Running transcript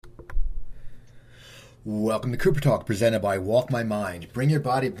Welcome to Cooper Talk, presented by Walk My Mind. Bring your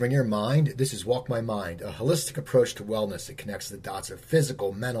body, bring your mind. This is Walk My Mind, a holistic approach to wellness that connects the dots of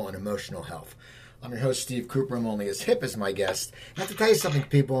physical, mental, and emotional health. I'm your host, Steve Cooper. I'm only as hip as my guest. I have to tell you something,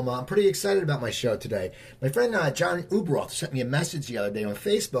 people. I'm pretty excited about my show today. My friend John Ubroth sent me a message the other day on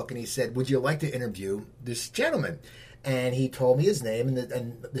Facebook, and he said, would you like to interview this gentleman? And he told me his name,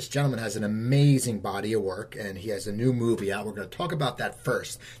 and this gentleman has an amazing body of work, and he has a new movie out. We're going to talk about that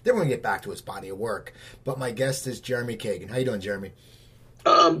first. Then we're going to get back to his body of work. But my guest is Jeremy Kagan. How you doing, Jeremy?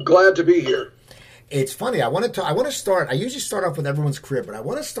 I'm glad to be here. It's funny. I want to start. I usually start off with everyone's career, but I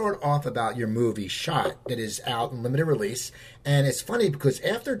want to start off about your movie Shot that is out in limited release. And it's funny because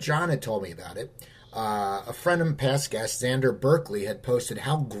after John had told me about it, a friend of past guest, Xander Berkeley, had posted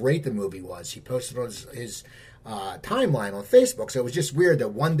how great the movie was. He posted on his timeline on Facebook. So it was just weird that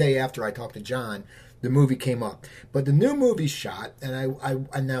one day after I talked to John, the movie came up. But the new movie Shot,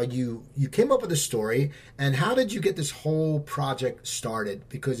 and now you came up with a story. And how did you get this whole project started?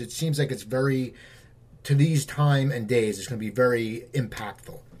 Because it seems like it's very, to these time and days, it's going to be very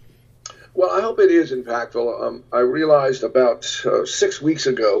impactful. Well, I hope it is impactful. I realized about 6 weeks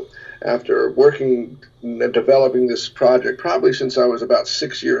ago, after working and developing this project, probably since I was about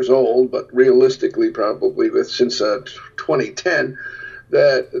 6 years old, but realistically probably since 2010,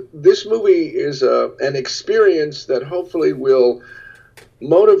 that this movie is an experience that hopefully will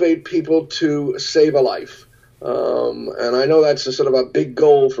motivate people to save a life. And I know that's a sort of a big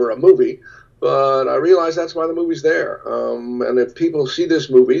goal for a movie, but I realize that's why the movie's there. And if people see this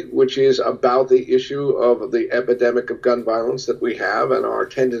movie, which is about the issue of the epidemic of gun violence that we have and our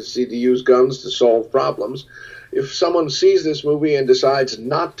tendency to use guns to solve problems, if someone sees this movie and decides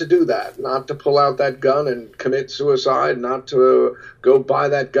not to do that, not to pull out that gun and commit suicide, not to go buy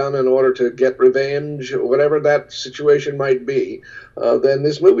that gun in order to get revenge, whatever that situation might be, then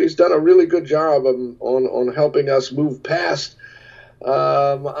this movie's done a really good job on helping us move past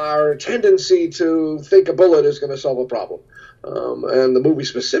our tendency to think a bullet is going to solve a problem. And the movie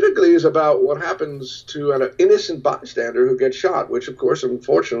specifically is about what happens to an innocent bystander who gets shot, which, of course,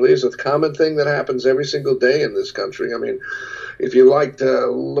 unfortunately, is a common thing that happens every single day in this country. I mean, if you like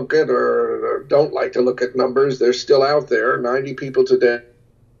to look at or don't like to look at numbers, they're still out there. 90 people today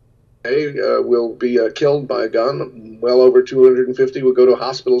will be killed by a gun. Well over 250 will go to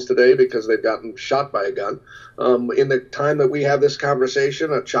hospitals today because they've gotten shot by a gun. In the time that we have this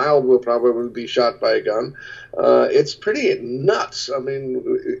conversation, a child will probably be shot by a gun. It's pretty nuts. I mean,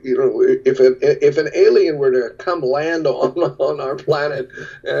 you know, if an alien were to come land on our planet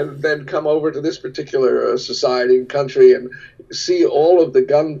and then come over to this particular society and country and see all of the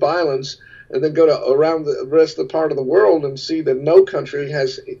gun violence, and then go to around the rest of the part of the world and see that no country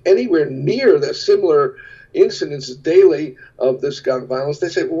has anywhere near the similar incidents daily of this gun violence, they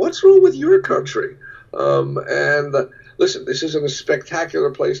say, well, what's wrong with your country? Listen, this isn't a spectacular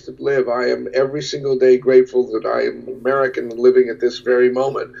place to live. I am every single day grateful that I am American and living at this very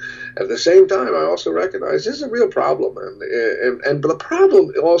moment. At the same time, I also recognize this is a real problem. And the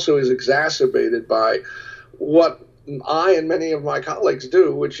problem also is exacerbated by what I and many of my colleagues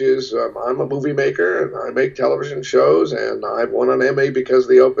do, which is I'm a movie maker and I make television shows, and I've won an Emmy because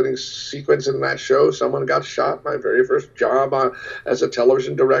the opening sequence in that show, someone got shot. My very first job as a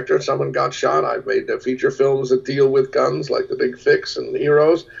television director, someone got shot. I've made feature films that deal with guns, like The Big Fix and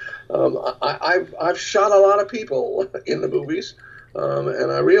Heroes. I've shot a lot of people in the movies,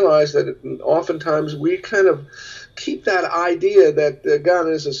 and I realize that oftentimes we kind of keep that idea that the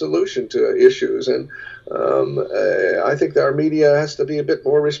gun is a solution to issues, and I think that our media has to be a bit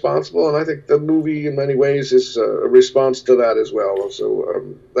more responsible, and I think the movie in many ways is a response to that as well.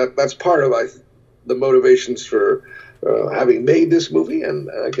 So that's part of the motivations for having made this movie, and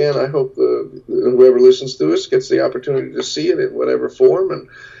again, I hope whoever listens to us gets the opportunity to see it in whatever form, and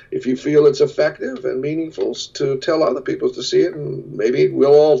if you feel it's effective and meaningful, to tell other people to see it, and maybe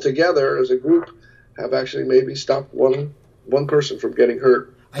we'll all together as a group have actually maybe stopped one person from getting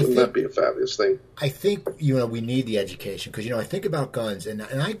hurt. Wouldn't that be a fabulous thing? I think, we need the education because, I think about guns, and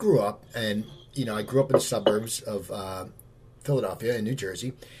I grew up, and, I grew up in the suburbs of Philadelphia and New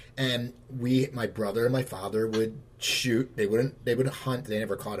Jersey, and my brother and my father would shoot. They wouldn't hunt. They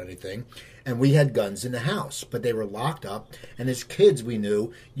never caught anything. And we had guns in the house, but they were locked up. And as kids, we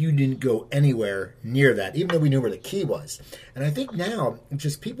knew you didn't go anywhere near that, even though we knew where the key was. And I think now,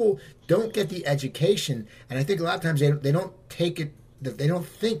 just people don't get the education, and I think a lot of times they don't take it, that they don't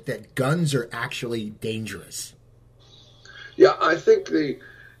think that guns are actually dangerous. Yeah, I think the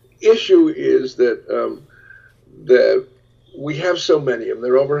issue is that we have so many of them.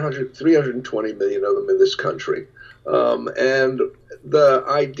 There are over 320 million of them in this country. And the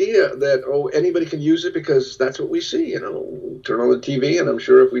idea that, anybody can use it because that's what we see, turn on the TV, and I'm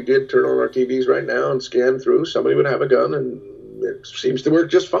sure if we did turn on our TVs right now and scan through, somebody would have a gun, and it seems to work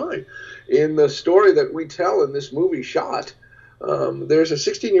just fine. In the story that we tell in this movie, Shot, there's a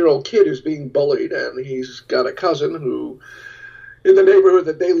 16-year-old kid who's being bullied, and he's got a cousin who, in the neighborhood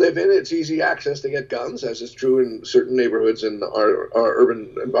that they live in, it's easy access to get guns, as is true in certain neighborhoods in our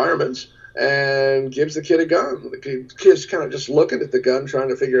urban environments, and gives the kid a gun. The kid's kind of just looking at the gun, trying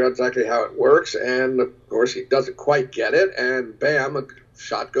to figure out exactly how it works, and of course he doesn't quite get it, and bam, a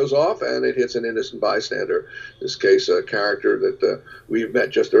shot goes off, and it hits an innocent bystander. In this case, a character that we've met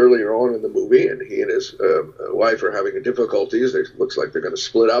just earlier on in the movie, and he and his wife are having difficulties. It looks like they're going to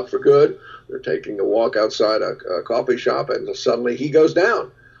split up for good. They're taking a walk outside a coffee shop, and suddenly he goes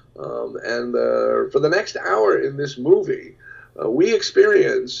down. And for the next hour in this movie, we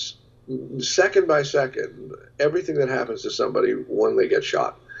experience, second by second, everything that happens to somebody when they get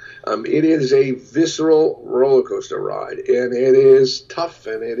shot. It is a visceral roller coaster ride, and it is tough,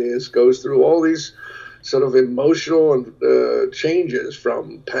 and goes through all these sort of emotional changes,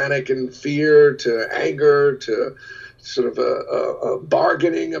 from panic and fear to anger to sort of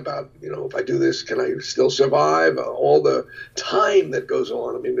bargaining about, if I do this, can I still survive? All the time that goes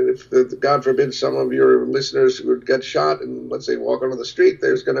on. I mean, if God forbid some of your listeners would get shot and, let's say, walk onto the street,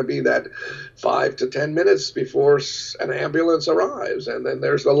 there's going to be that 5 to 10 minutes before an ambulance arrives, and then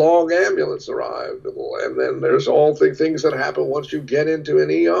there's the long ambulance arrival, and then there's all the things that happen once you get into an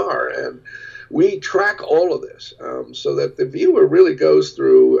ER, and we track all of this so that the viewer really goes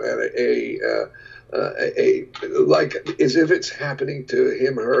through like as if it's happening to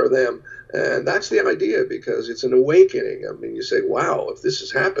him, her, or them. And that's the idea, because it's an awakening. I mean, you say, wow, if this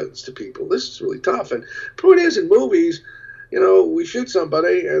happens to people, this is really tough. And the point is, in movies, we shoot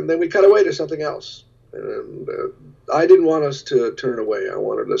somebody and then we cut away to something else. And I didn't want us to turn away. I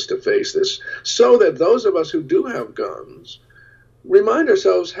wanted us to face this, so that those of us who do have guns remind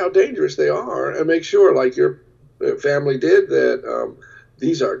ourselves how dangerous they are, and make sure, like your family did, that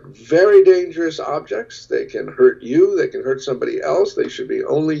these are very dangerous objects. They can hurt you. They can hurt somebody else. They should be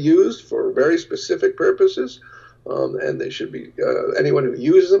only used for very specific purposes. And they should be, anyone who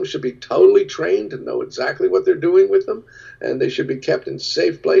uses them should be totally trained to know exactly what they're doing with them. And they should be kept in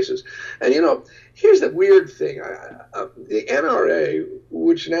safe places. And, here's the weird thing. The NRA,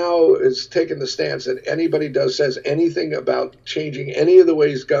 which now has taken the stance that anybody says anything about changing any of the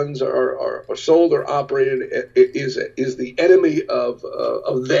ways guns are sold or operated, is the enemy of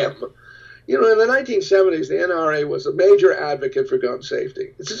them. In the 1970s, the NRA was a major advocate for gun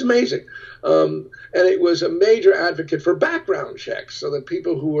safety. This is amazing. And it was a major advocate for background checks, so that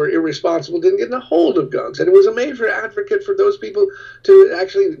people who were irresponsible didn't get a hold of guns. And it was a major advocate for those people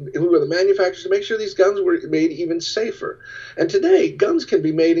who were the manufacturers, to make sure these guns were made even safer. And today, guns can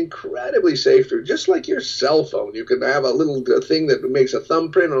be made incredibly safer, just like your cell phone. You can have a little thing that makes a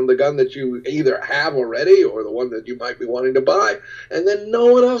thumbprint on the gun that you either have already or the one that you might be wanting to buy, and then no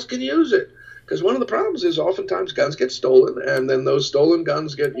one else can use it. Because one of the problems is oftentimes guns get stolen, and then those stolen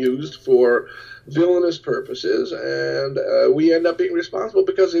guns get used for villainous purposes, and we end up being responsible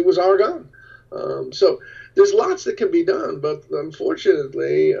because it was our gun. So there's lots that can be done, but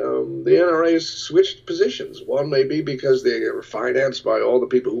unfortunately, the NRA has switched positions. One may be because they are financed by all the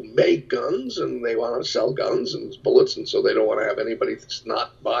people who make guns, and they want to sell guns and bullets, and so they don't want to have anybody that's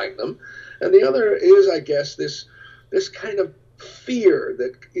not buying them. And the other is, I guess, this kind of fear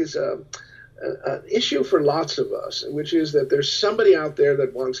that is an issue for lots of us, which is that there's somebody out there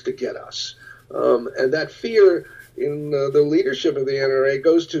that wants to get us. And that fear in the leadership of the NRA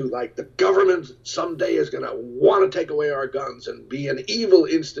goes to, like, the government someday is going to want to take away our guns and be an evil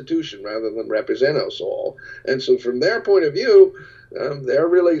institution rather than represent us all. And so from their point of view, they're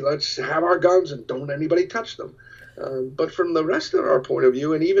really, let's have our guns and don't anybody touch them. But from the rest of our point of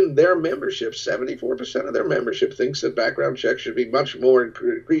view, and even their membership, 74% of their membership thinks that background checks should be much more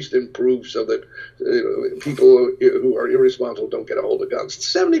increased and improved so that people who are irresponsible don't get a hold of guns.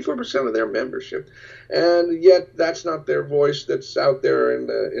 74% of their membership. And yet that's not their voice that's out there in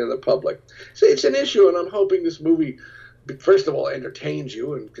the public. So it's an issue, and I'm hoping this movie, first of all, entertains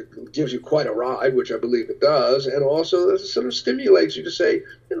you and gives you quite a ride, which I believe it does, and also sort of stimulates you to say,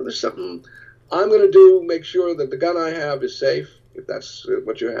 there's something I'm going to do, make sure that the gun I have is safe, if that's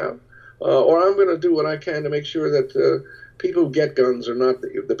what you have, or I'm going to do what I can to make sure that people who get guns are not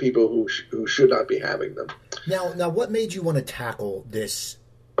the people who should not be having them. Now, what made you want to tackle this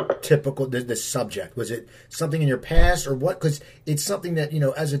typical the subject? Was it something in your past or what? Because it's something that,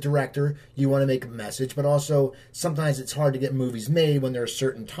 as a director, you want to make a message, but also sometimes it's hard to get movies made when there's a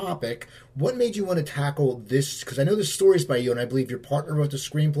certain topic. What made you want to tackle this? Because I know the story's by you, and I believe your partner wrote the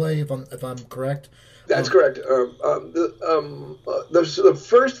screenplay, if I'm correct. That's correct. The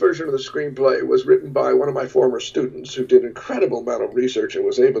first version of the screenplay was written by one of my former students who did an incredible amount of research and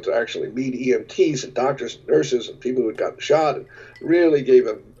was able to actually meet EMTs and doctors and nurses and people who had gotten shot and really gave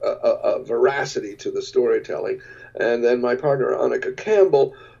a veracity to the storytelling. And then my partner, Annika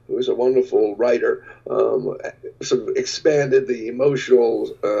Campbell, who is a wonderful writer, sort of expanded the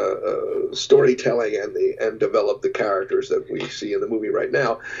emotional storytelling and developed the characters that we see in the movie right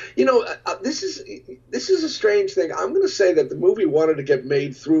now. This is a strange thing. I'm going to say that the movie wanted to get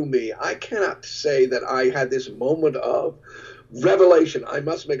made through me. I cannot say that I had this moment of revelation. I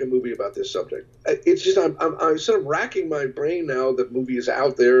must make a movie about this subject. It's just I'm sort of racking my brain now. The movie is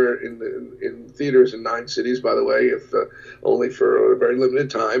out there in theaters in 9 cities, by the way, if only for a very limited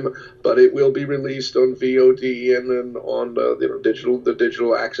time. But it will be released on VOD and then on the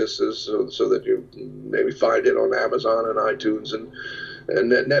digital accesses, so that you maybe find it on Amazon and iTunes and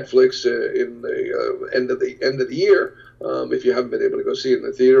Netflix in the end of the year. If you haven't been able to go see it in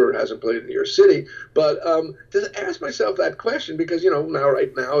the theater or it hasn't played in your city. But to ask myself that question, because,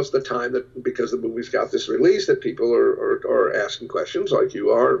 right now is the time that, because the movie's got this release, that people are asking questions like you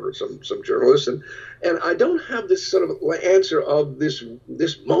are, or some journalists. And I don't have this sort of answer of this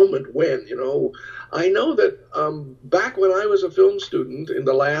moment when, I know that back when I was a film student in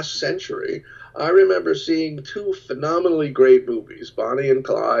the last century, I remember seeing 2 phenomenally great movies, Bonnie and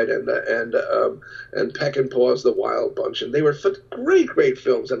Clyde and Peck and Paw's The Wild Bunch, and they were great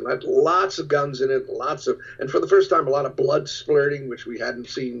films and had lots of guns in it, and for the first time a lot of blood splurting, which we hadn't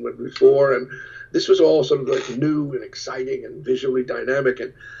seen before, and this was all sort of like new and exciting and visually dynamic.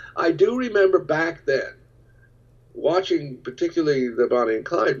 And I do remember back then watching particularly the Bonnie and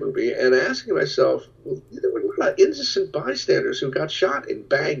Clyde movie and asking myself, well, there were a lot of innocent bystanders who got shot in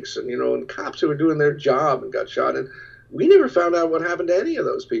banks and cops who were doing their job and got shot, and we never found out what happened to any of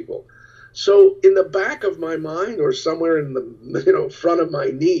those people. So in the back of my mind, or somewhere in the front of my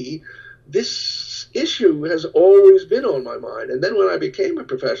knee, this issue has always been on my mind. And then when I became a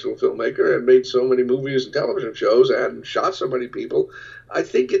professional filmmaker and made so many movies and television shows and shot so many people, I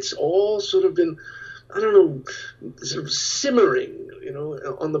think it's all sort of been, I don't know, sort of simmering,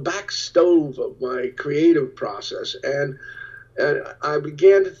 on the back stove of my creative process. And I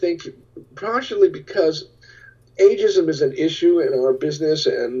began to think, partially because ageism is an issue in our business,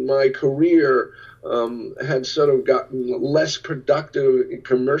 and my career had sort of gotten less productive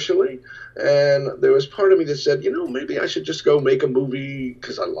commercially. And there was part of me that said, maybe I should just go make a movie,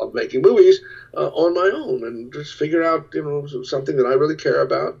 because I love making movies, on my own, and just figure out, something that I really care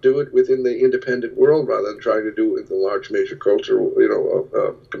about, do it within the independent world rather than trying to do it in the large major cultural,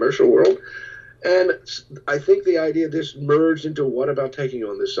 commercial world. And I think the idea just merged into, what about taking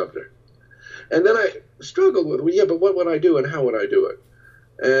on this subject? And then I struggled with, but what would I do and how would I do it?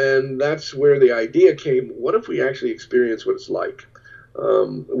 And that's where the idea came, what if we actually experience what it's like,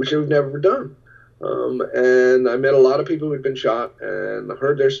 which we've never done. And I met a lot of people who had been shot and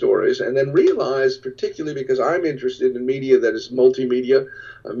heard their stories, and then realized, particularly because I'm interested in media that is multimedia,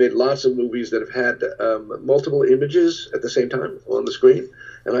 I made lots of movies that have had multiple images at the same time on the screen.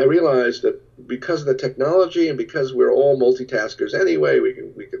 And I realized that because of the technology and because we're all multitaskers anyway, we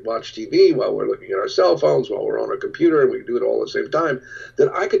can watch TV while we're looking at our cell phones, while we're on our computer, and we can do it all at the same time,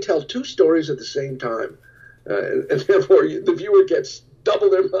 that I could tell 2 stories at the same time. And therefore, the viewer gets double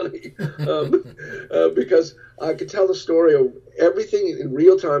their money because I could tell the story of everything in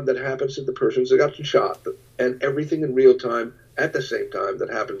real time that happens to the persons that got shot, and everything in real time at the same time that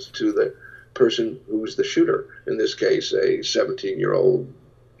happens to the person who's the shooter, in this case, a 17-year-old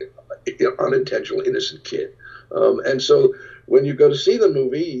unintentional innocent kid. And so when you go to see the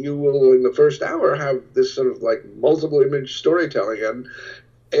movie, you will, in the first hour, have this sort of like multiple image storytelling. And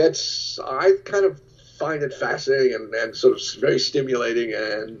I kind of find it fascinating and sort of very stimulating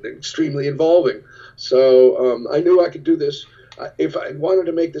and extremely involving. So I knew I could do this. If I wanted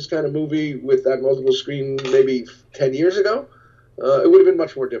to make this kind of movie with that multiple screen maybe 10 years ago, it would have been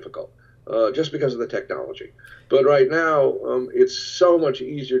much more difficult. Just because of the technology. But right now, it's so much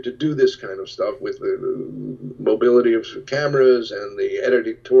easier to do this kind of stuff with the mobility of cameras and the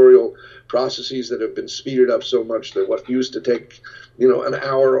editorial processes that have been speeded up so much that what used to take, an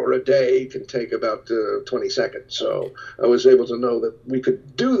hour or a day can take about 20 seconds. So I was able to know that we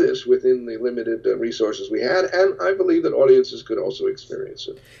could do this within the limited resources we had, and I believe that audiences could also experience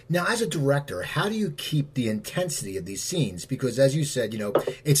it. Now, as a director, how do you keep the intensity of these scenes? Because as you said,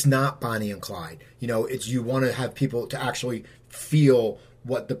 it's not Bonnie and Clyde. It's you want to have people to actually feel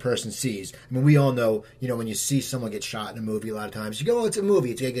what the person sees. I mean, we all know, when you see someone get shot in a movie, a lot of times you go, oh, it's a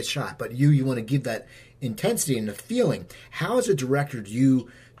movie, it's going to get shot. But you want to give that intensity and the feeling. How, as a director, do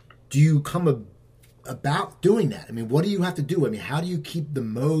you come about doing that? I mean, what do you have to do? I mean, how do you keep the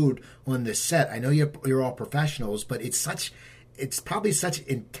mode on the set? I know you're all professionals, but it's probably such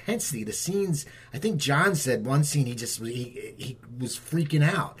intensity. The scenes, I think John said one scene he was freaking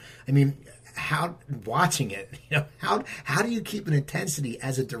out. I mean, how watching it, how do you keep an intensity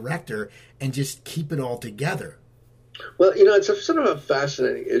as a director and just keep it all together? Well, it's a sort of a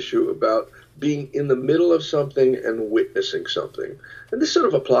fascinating issue about being in the middle of something and witnessing something. And this sort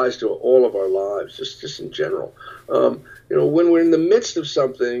of applies to all of our lives, just in general. When we're in the midst of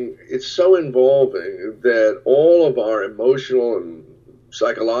something, it's so involving that all of our emotional and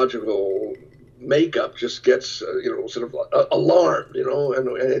psychological makeup just gets, sort of alarmed, and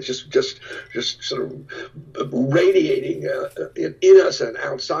it's just sort of radiating in us and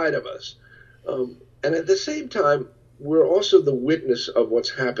outside of us. And at the same time, we're also the witness of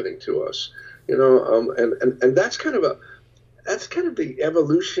what's happening to us, and that's kind of the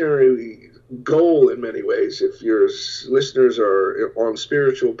evolutionary goal in many ways. If your listeners are on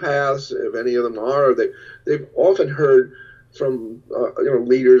spiritual paths, if any of them are, they've often heard from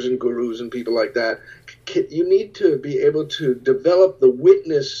leaders and gurus and people like that. You need to be able to develop the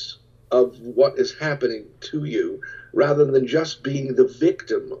witness of what is happening to you, rather than just being the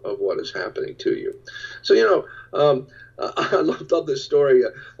victim of what is happening to you. So, I love this story.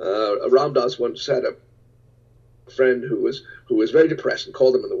 Ram Dass once had a friend who was very depressed and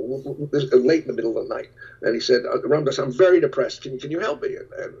called him late in the middle of the night. And he said, Ram Dass, I'm very depressed. Can you help me?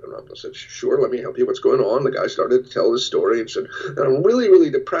 And Ram Dass said, sure, let me help you. What's going on? The guy started to tell his story and said, I'm really, really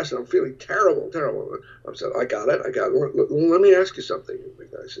depressed and I'm feeling terrible. I said, I got it. Let me ask you something. And the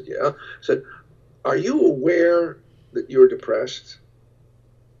guy said, yeah. I said, are you aware that you're depressed?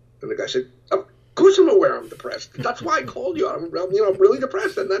 And the guy said, of course I'm aware I'm depressed. That's why I called you. I'm really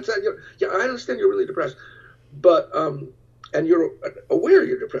depressed. And that's yeah, I understand you're really depressed. But, and you're aware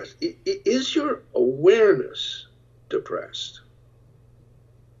you're depressed. Is your awareness depressed?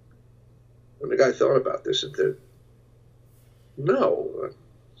 And the guy thought about this and said, no,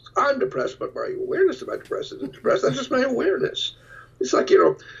 I'm depressed, but my awareness of my depression isn't depressed. That's just my awareness. It's like,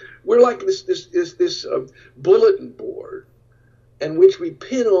 we're like this bulletin board in which we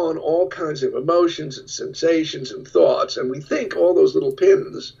pin on all kinds of emotions and sensations and thoughts, and we think all those little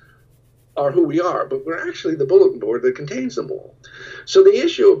pins are who we are, but we're actually the bulletin board that contains them all. So the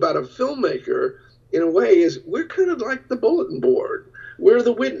issue about a filmmaker, in a way, is we're kind of like the bulletin board. We're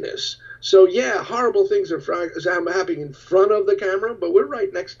the witness. So yeah, horrible things are happening in front of the camera, but we're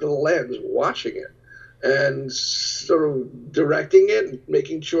right next to the lens watching it and sort of directing it and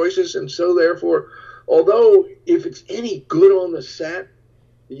making choices. And so therefore, although if it's any good on the set,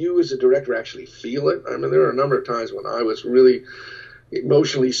 you as a director actually feel it. I mean, there are a number of times when I was really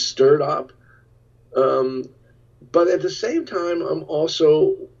emotionally stirred up. But at the same time, I'm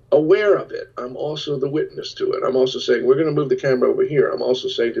also aware of it. I'm also the witness to it. I'm also saying, we're going to move the camera over here. I'm also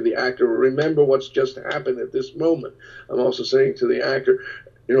saying to the actor, remember what's just happened at this moment. I'm also saying to the actor,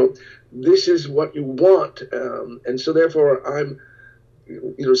 this is what you want. And so therefore I'm,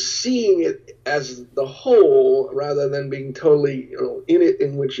 seeing it as the whole rather than being totally, in it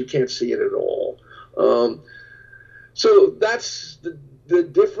in which you can't see it at all. So that's the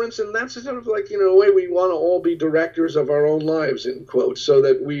difference, and that's sort of like, in a way, we want to all be directors of our own lives, in quotes, so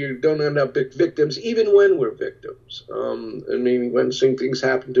that we don't end up victims, even when we're victims. When things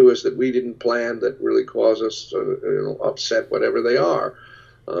happen to us that we didn't plan that really cause us, upset, whatever they are,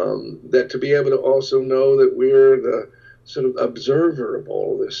 that to be able to also know that we're the sort of observer of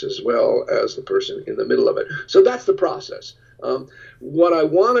all of this as well as the person in the middle of it. So that's the process. What I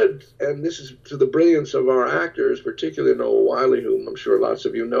wanted, and this is to the brilliance of our actors, particularly Noah Wyle, whom I'm sure lots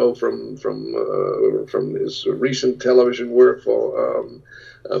of you know from his recent television work for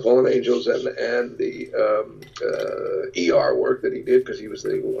Fallen Angels and the ER work that he did, because he was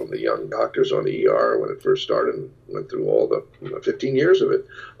one of the young doctors on the ER when it first started and went through all the 15 years of it.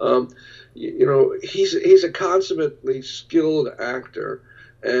 He's a consummately skilled actor.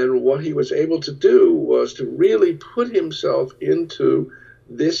 And what he was able to do was to really put himself into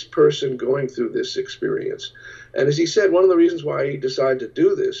this person going through this experience. And as he said, one of the reasons why he decided to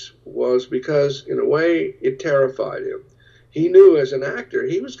do this was because, in a way, it terrified him. he knew as an actor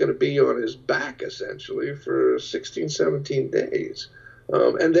he was going to be on his back essentially for 16, 17 days.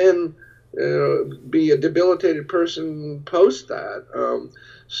 And then be a debilitated person post that.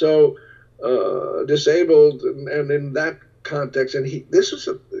 Disabled, and in that context, and this was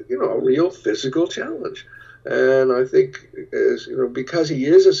a real physical challenge. And I think, because he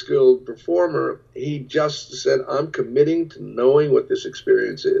is a skilled performer, he just said, I'm committing to knowing what this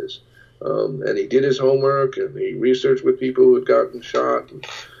experience is. And he did his homework, and he researched with people who had gotten shot,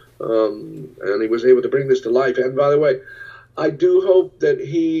 and he was able to bring this to life. And by the way, I do hope that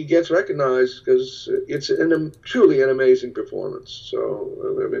he gets recognized, because it's truly an amazing performance.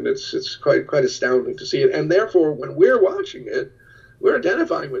 So, I mean, it's quite astounding to see it. And therefore, when we're watching it, we're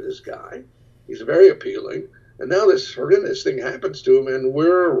identifying with this guy. He's very appealing. And now this horrendous thing happens to him, and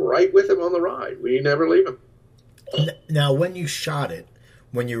we're right with him on the ride. We never leave him. Now, when you shot it,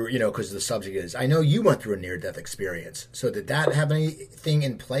 when you were, because the subject is, I know you went through a near-death experience. So did that have anything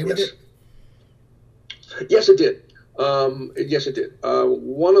in play with it? Yes, it did. Yes, it did.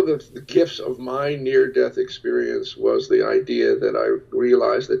 One of the gifts of my near-death experience was the idea that I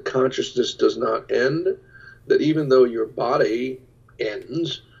realized that consciousness does not end, that even though your body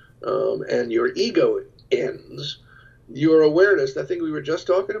ends and your ego ends, your awareness, that thing we were just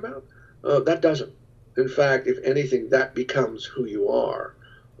talking about, that doesn't. In fact, if anything, that becomes who you are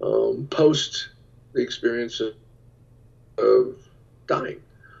post the experience of dying.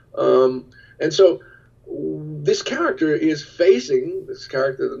 And so this character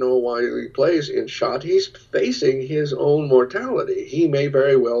that Noah Wyle plays in Shot, he's facing his own mortality. He may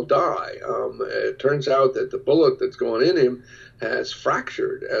very well die. It turns out that the bullet that's going in him has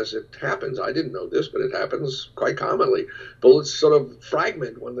fractured as it happens. I didn't know this, but it happens quite commonly. Bullets sort of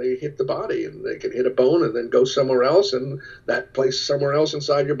fragment when they hit the body, and they can hit a bone and then go somewhere else, and that place somewhere else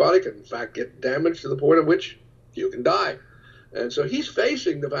inside your body can, in fact, get damaged to the point at which you can die. And so he's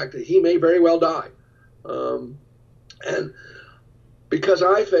facing the fact that he may very well die. And because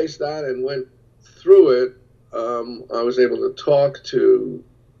I faced that and went through it, I was able to talk to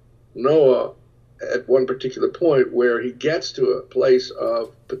Noah at one particular point where he gets to a place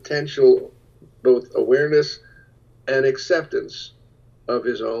of potential, both awareness and acceptance of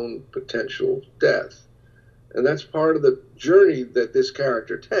his own potential death. And that's part of the journey that this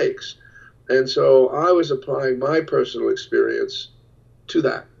character takes. And so I was applying my personal experience to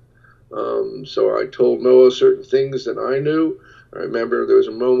that. So I told Noah certain things that I knew. I remember there was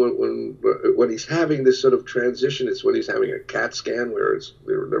a moment when he's having this sort of transition. It's when he's having a CAT scan where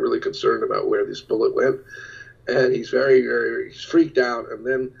they're really concerned about where this bullet went. And he's he's freaked out. And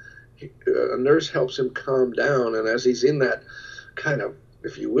then a nurse helps him calm down. And as he's in that kind of,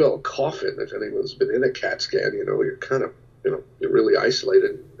 if you will, coffin, if anyone's been in a CAT scan, you're kind of, you're really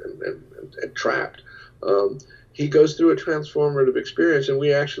isolated and trapped. He goes through a transformative experience, and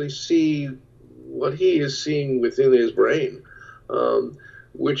we actually see what he is seeing within his brain,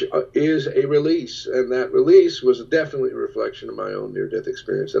 which is a release. And that release was definitely a reflection of my own near-death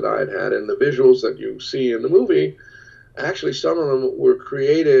experience that I had had. And the visuals that you see in the movie, actually some of them were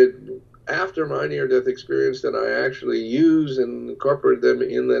created after my near-death experience that I actually used and incorporated them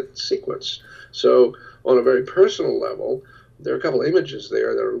in that sequence. So on a very personal level, there are a couple images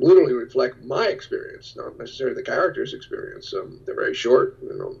there that literally reflect my experience, not necessarily the character's experience. They're very short,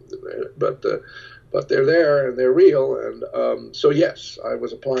 but they're there and they're real. And so, yes, I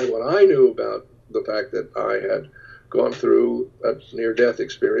was applying what I knew about the fact that I had gone through a near-death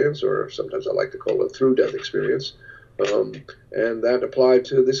experience, or sometimes I like to call it through-death experience, and that applied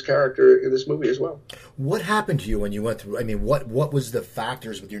to this character in this movie as well. What happened to you when you went through? I mean, what was the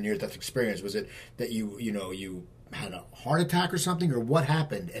factors with your near-death experience? Was it that you had a heart attack or something, or what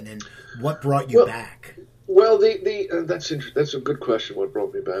happened, and then what brought you back? Well, that's a good question. What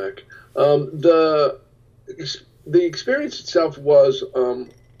brought me back? The experience itself was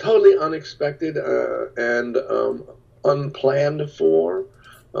totally unexpected and unplanned for,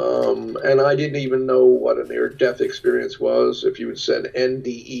 and I didn't even know what a near-death experience was. If you had said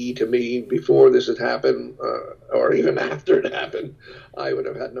NDE to me before this had happened, or even after it happened, I would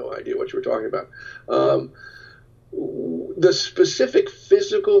have had no idea what you were talking about. The specific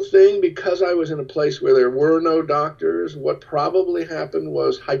physical thing, because I was in a place where there were no doctors, what probably happened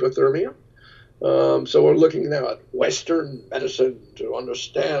was hypothermia. So we're looking now at Western medicine to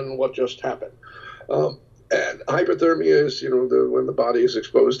understand what just happened. And hypothermia is, when the body is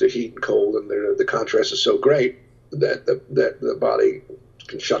exposed to heat and cold, and the contrast is so great that the body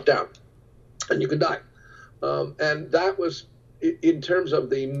can shut down, and you can die. And that was in terms of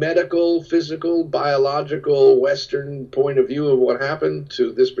the medical, physical, biological, Western point of view of what happened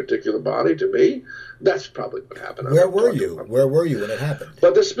to this particular body, to me, that's probably what happened. Where were you? Where were you when it happened?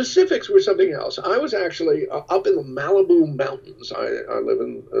 But the specifics were something else. I was actually up in the Malibu Mountains. I live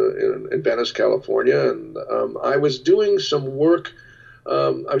in Venice, California, and I was doing some work.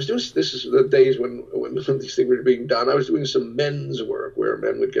 This is the days when these things were being done. I was doing some men's work where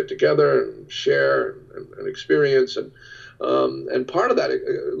men would get together and share and experience, and part of that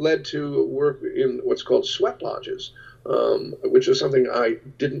led to work in what's called sweat lodges, which is something I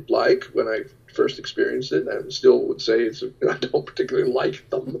didn't like when I first experienced it, and still would say I don't particularly like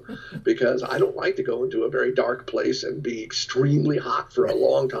them, because I don't like to go into a very dark place and be extremely hot for a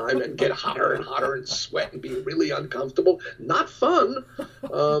long time and get hotter and hotter and sweat and be really uncomfortable. Not fun,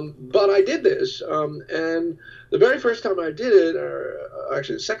 but I did this, and the very first time I did it, or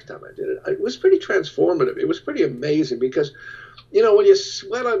actually the second time I did it, it was pretty transformative. It was pretty amazing, because when you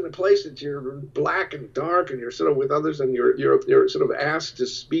sweat on the place that you're black and dark and you're sort of with others, and you're sort of asked to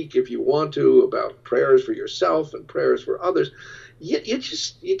speak, if you want to, about prayers for yourself and prayers for others, you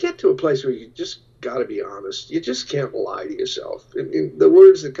get to a place where you just got to be honest. You just can't lie to yourself. In the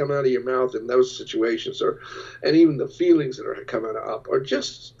words that come out of your mouth in those situations, and even the feelings that are coming up,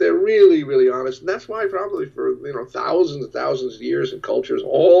 they're really, really honest. And that's why probably for thousands and thousands of years in cultures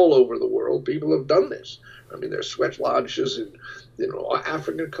all over the world, people have done this. I mean, there's sweat lodges in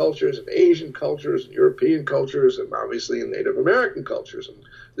African cultures and Asian cultures and European cultures, and obviously in Native American cultures. And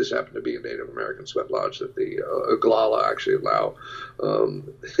this happened to be a Native American sweat lodge that the Oglala actually allow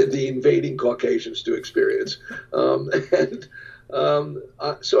the invading Caucasians to experience.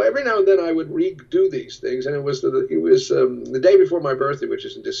 So every now and then I would redo these things, and it was the day before my birthday, which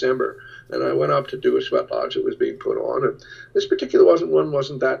is in December, and I went up to do a sweat lodge that was being put on, and this particular one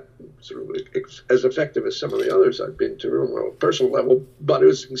wasn't that sort of as effective as some of the others I've been to on a personal level, but it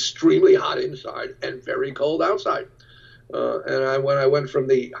was extremely hot inside and very cold outside. When I went from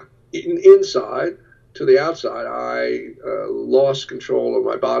the inside to the outside, I lost control of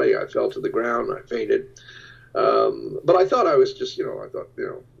my body. I fell to the ground. I fainted. But I thought I was just, you're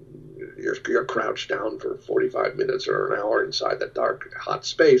crouched down for 45 minutes or an hour inside that dark, hot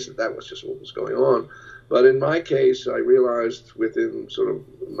space. That was just what was going on. But in my case, I realized within sort of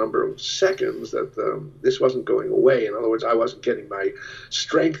a number of seconds that this wasn't going away. In other words, I wasn't getting my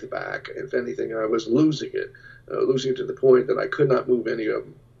strength back. If anything, I was losing it to the point that I could not move any of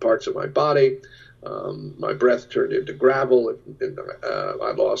parts of my body. My breath turned into gravel, and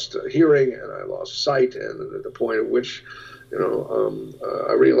I lost hearing, and I lost sight, and at the point at which,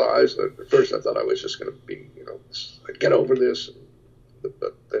 I realized that at first I thought I was just going to be, I'd get over this,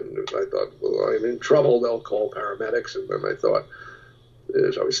 but then I thought, well, I'm in trouble, they'll call paramedics, and then I thought,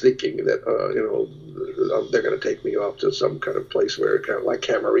 as I was thinking that, they're going to take me off to some kind of place where, kind of like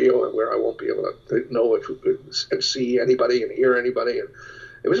Camarillo, and where I won't be able to know and see anybody and hear anybody, and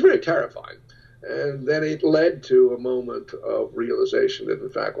it was very terrifying. And then it led to a moment of realization that,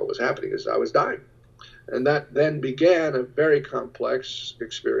 in fact, what was happening is I was dying. And that then began a very complex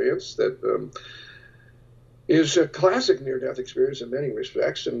experience that is a classic near-death experience in many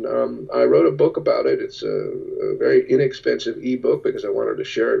respects. And I wrote a book about it. It's a very inexpensive ebook because I wanted to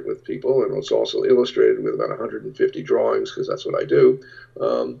share it with people. And it's also illustrated with about 150 drawings, because that's what I do,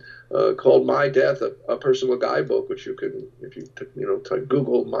 called My Death, a Personal Guidebook, which you can, if you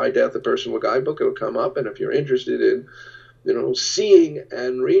Google My Death, a Personal Guidebook, it'll come up. And if you're interested in seeing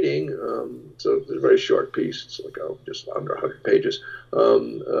and reading, so it's a very short piece, it's like just under 100 pages,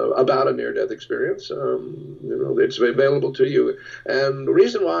 about a near-death experience. It's available to you. And the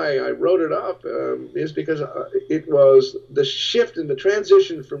reason why I wrote it up is because it was the shift and the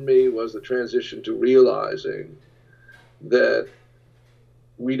transition for me was the transition to realizing that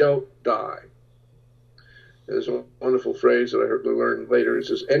we don't die. There's a wonderful phrase that I learned later. It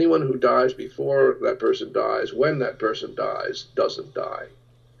says, anyone who dies before that person dies, when that person dies, doesn't die.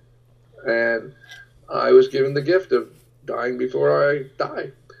 And I was given the gift of dying before I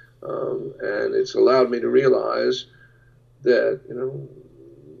die. And it's allowed me to realize that,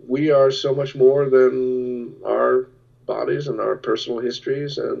 we are so much more than our bodies and our personal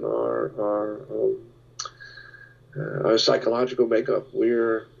histories and our psychological makeup.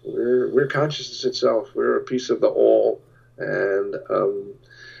 We're consciousness itself. We're a piece of the all. And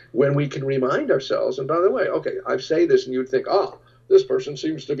when we can remind ourselves, and by the way, okay, I say this and you'd think, this person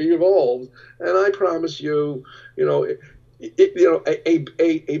seems to be evolved. And I promise you, a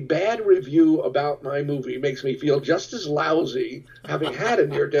bad review about my movie makes me feel just as lousy having had a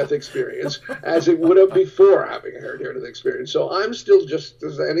near-death experience as it would have before having a near-death experience. So I'm still just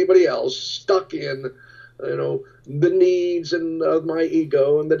as anybody else stuck in the needs and my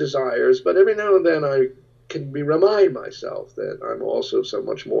ego and the desires. But every now and then I can remind myself that I'm also so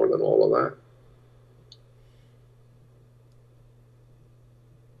much more than all of that.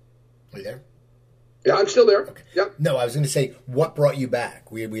 Are you there? Yeah, I'm still there. Okay. Yeah. No, I was going to say, what brought you back?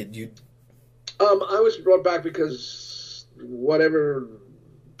 I was brought back because whatever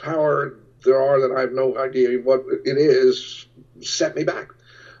power there are that I have no idea what it is set me back.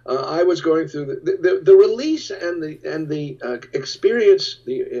 I was going through the release and the experience.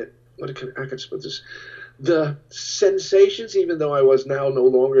 I can put this. The sensations, even though I was now no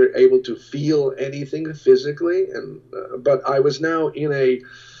longer able to feel anything physically, but I was now in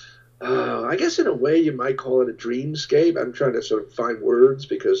I guess in a way you might call it a dreamscape. I'm trying to sort of find words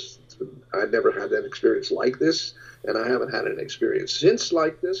because I never had an experience like this, and I haven't had an experience since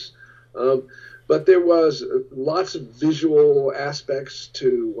like this. But there was lots of visual aspects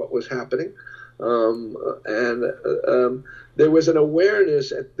to what was happening, and there was an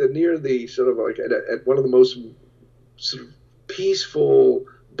awareness near the sort of like at one of the most sort of peaceful,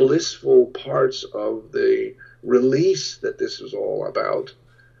 blissful parts of the release that this was all about.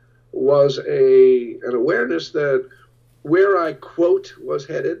 Was an awareness that where I, quote, was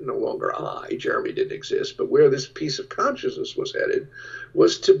headed, no longer I, Jeremy didn't exist, but where this piece of consciousness was headed,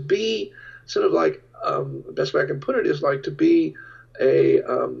 was to be sort of like, the best way I can put it is like to be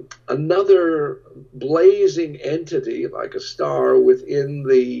another blazing entity, like a star within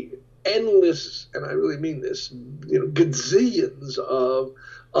the endless, and I really mean this, gazillions of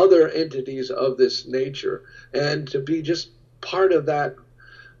other entities of this nature, and to be just part of that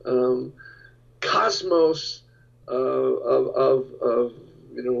cosmos of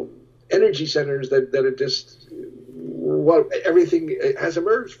energy centers that are just what everything has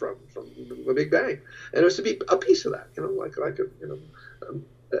emerged from the Big Bang, and it was to be a piece of that,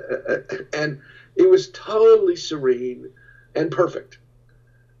 and it was totally serene and perfect.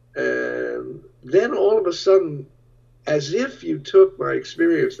 And then all of a sudden, as if you took my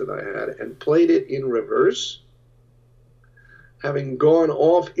experience that I had and played it in reverse, having gone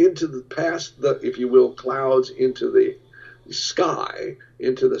off into the past the, if you will, clouds, into the sky,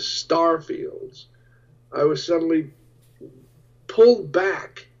 into the star fields, I was suddenly pulled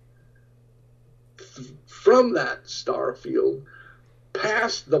back from that star field,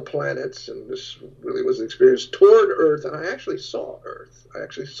 past the planets, and this really was an experience, toward Earth, and I actually saw Earth. I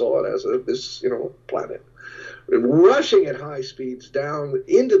actually saw it as this planet, and rushing at high speeds down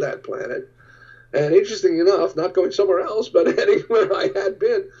into that planet. And interesting enough, not going somewhere else, but heading where I had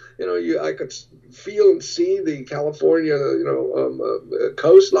been, I could feel and see the California,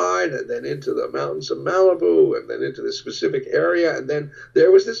 coastline, and then into the mountains of Malibu, and then into this specific area, and then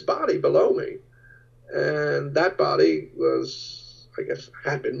there was this body below me, and that body was, I guess,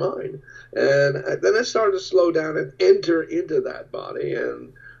 had been mine, and then I started to slow down and enter into that body,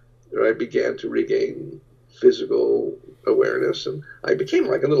 and I began to regain physical awareness, and I became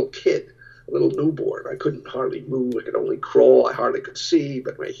like a little kid. A little newborn. I couldn't hardly move. I could only crawl. I hardly could see,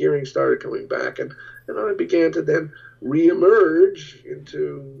 but my hearing started coming back, and I began to then reemerge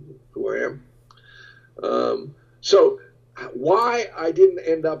into who I am. So why I didn't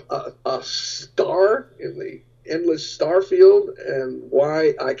end up a star in the endless star field, and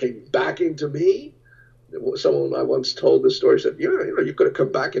why I came back into me, someone I once told this story said, you could have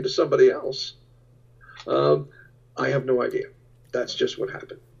come back into somebody else. I have no idea. That's just what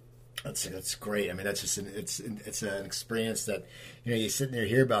happened. That's great. I mean, that's just it's an experience that you sit there,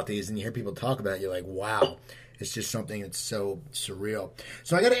 hear about these, and you hear people talk about it. You're like, wow, it's just something that's so surreal.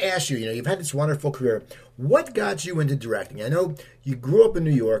 So I got to ask you, you've had this wonderful career. What got you into directing? I know you grew up in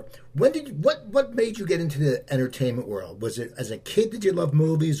New York. What made you get into the entertainment world? Was it as a kid did you love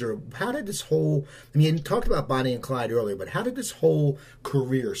movies, or how did this whole? I mean, you talked about Bonnie and Clyde earlier, but how did this whole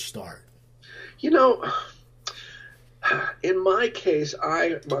career start? In my case,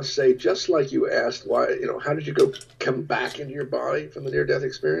 I must say, just like you asked, why, how did you come back into your body from the near-death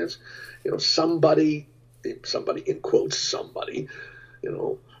experience? Somebody in quotes, somebody,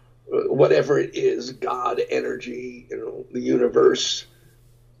 whatever it is, God, energy, the universe,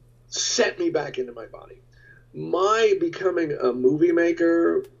 set me back into my body. My becoming a movie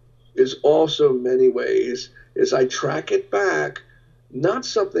maker is also, in many ways, as I track it back, not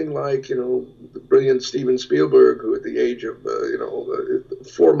something like, the brilliant Steven Spielberg, who at the age of,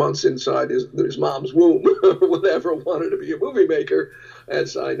 4 months inside his mom's womb, whatever, wanted to be a movie maker.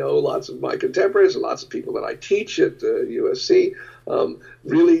 As I know, lots of my contemporaries and lots of people that I teach at USC,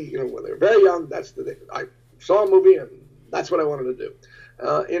 really, when they're very young, I saw a movie and that's what I wanted to do.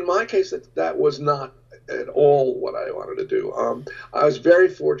 In my case, that was not at all what I wanted to do. I was very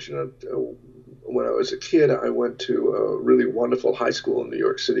fortunate. when I was a kid, I went to a really wonderful high school in New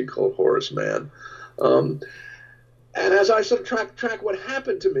York City called Horace Mann. And as I sort of track what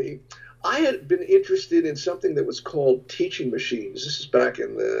happened to me, I had been interested in something that was called teaching machines. This is back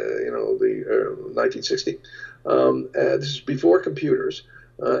in the 1960. This is before computers,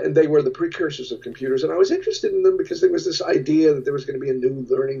 and they were the precursors of computers. And I was interested in them because there was this idea that there was going to be a new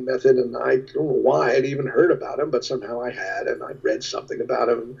learning method, and I don't know why I'd even heard about them, but somehow I had, and I'd read something about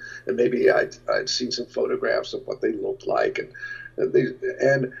them, and maybe I'd seen some photographs of what they looked like,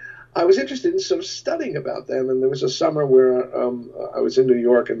 and I was interested in sort of studying about them. And there was a summer where I was in New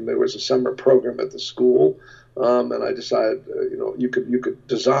York, and there was a summer program at the school. And I decided, you could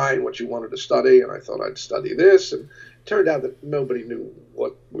design what you wanted to study. And I thought I'd study this. And it turned out that nobody knew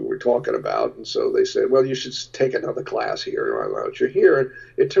what we were talking about. And so they said, well, you should take another class here. Why don't you here? And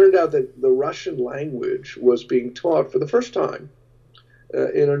it turned out that the Russian language was being taught for the first time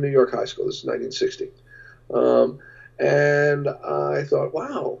in a New York high school. This is 1960. And I thought,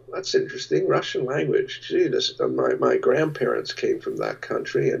 wow, that's interesting. Russian language. Gee, my grandparents came from that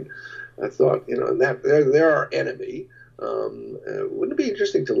country, and I thought, and that they're our enemy. Wouldn't it be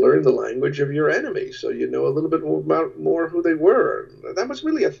interesting to learn the language of your enemy so you know a little bit more who they were? That was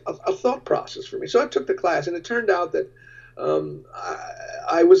really a thought process for me. So I took the class, and it turned out that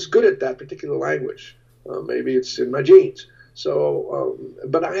I was good at that particular language. Maybe it's in my genes. So,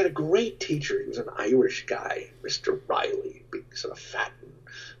 but I had a great teacher. He was an Irish guy, Mr. Riley, big sort of fat,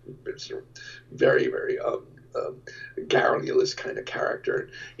 sort of very, very garrulous kind of character.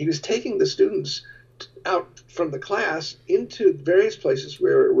 He was taking the students out from the class into various places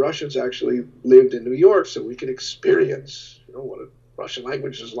where Russians actually lived in New York, so we could experience, what a Russian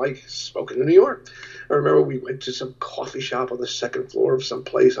language is like spoken in New York. I remember we went to some coffee shop on the second floor of some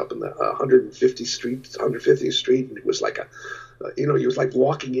place up in the 150th Street, and it was like it was like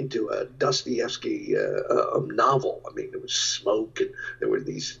walking into a Dostoevsky novel. I mean, there was smoke, and there were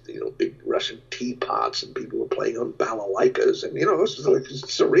these, big Russian teapots, and people were playing on balalaikas, and, this was like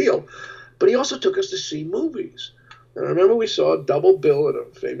surreal. But he also took us to see movies. And I remember we saw a double bill at a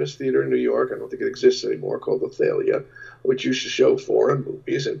famous theater in New York. I don't think it exists anymore, called the Thalia, which used to show foreign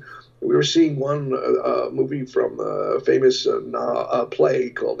movies. And we were seeing one movie from a famous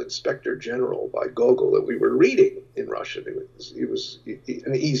play called Inspector General by Gogol that we were reading in Russian. It was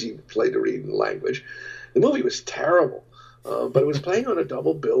an easy play to read in the language. The movie was terrible, but it was playing on a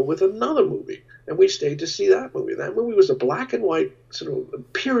double bill with another movie. And we stayed to see that movie. That movie was a black and white sort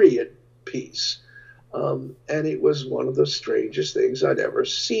of period piece. And it was one of the strangest things I'd ever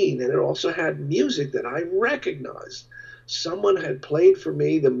seen. And it also had music that I recognized. Someone had played for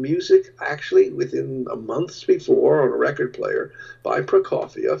me the music actually within a month before on a record player by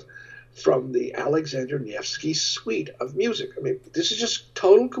Prokofiev from the Alexander Nevsky suite of music. I mean, this is just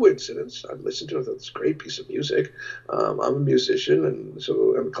total coincidence. I've listened to this great piece of music. I'm a musician, and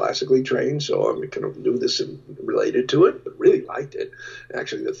so I'm classically trained, so I kind of knew this and related to it, but really liked it.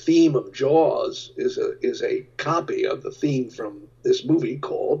 Actually, the theme of Jaws is a copy of the theme from this movie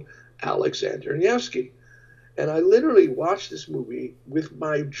called Alexander Nevsky. And I literally watched this movie with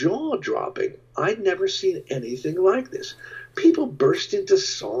my jaw dropping. I'd never seen anything like this. People burst into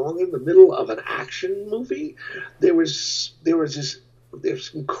song in the middle of an action movie. There was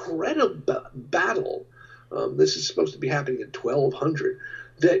this incredible battle. This is supposed to be happening in 1200.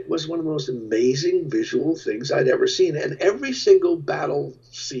 That was one of the most amazing visual things I'd ever seen. And every single battle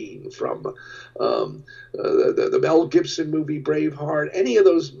scene from the Mel Gibson movie Braveheart, any of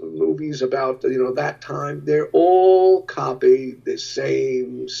those movies about that time, they're all copy the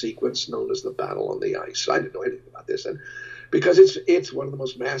same sequence known as the Battle on the Ice. I didn't know anything about this, and because it's one of the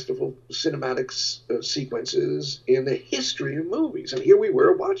most masterful cinematic sequences in the history of movies. And here we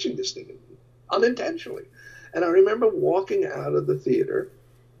were watching this thing unintentionally. And I remember walking out of the theater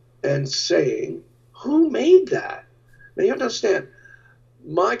and saying, who made that? Now, you have to understand,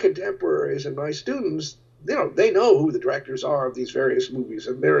 my contemporaries and my students, they know who the directors are of these various movies,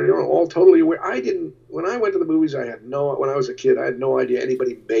 and they're all totally aware. When I went to the movies, when I was a kid, I had no idea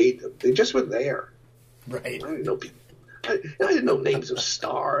anybody made them. They just were there. Right. I didn't know people. I didn't know names of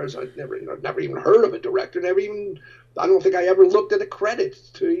stars. I'd never even heard of a director. I don't think I ever looked at the credits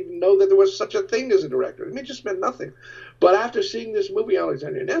to even know that there was such a thing as a director. It just meant nothing. But after seeing this movie,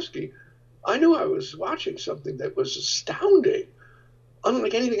 Alexander Nevsky, I knew I was watching something that was astounding,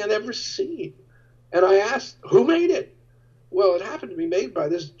 unlike anything I'd ever seen. And I asked, who made it? Well, it happened to be made by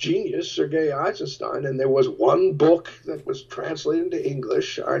this genius, Sergei Eisenstein, and there was one book that was translated into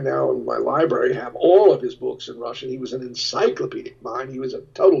English. I now, in my library, have all of his books in Russian. He was an encyclopedic mind. He was a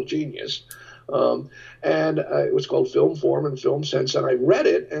total genius. And it was called Film Form and Film Sense, and I read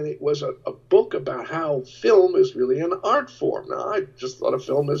it, and it was a book about how film is really an art form. Now, I just thought of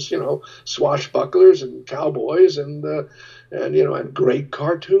film as, swashbucklers and cowboys and great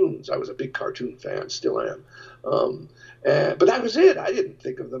cartoons. I was a big cartoon fan, still am. But that was it. I didn't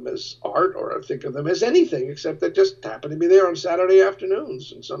think of them as art or think of them as anything except they just happened to be there on Saturday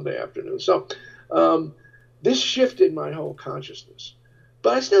afternoons and Sunday afternoons. So this shifted my whole consciousness.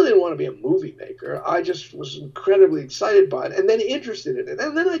 But I still didn't want to be a movie maker. I just was incredibly excited by it and then interested in it.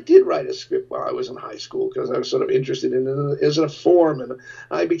 And then I did write a script while I was in high school because I was sort of interested in it as a form. And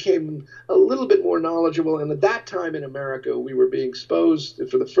I became a little bit more knowledgeable. And at that time in America, we were being exposed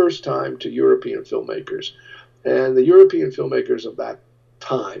for the first time to European filmmakers. And the European filmmakers of that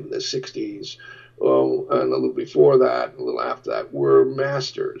time, the 60s, and a little before that, a little after that, were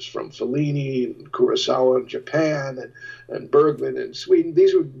masters, from Fellini and Kurosawa in Japan and Bergman in Sweden.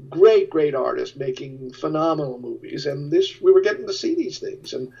 These were great, great artists making phenomenal movies. And we were getting to see these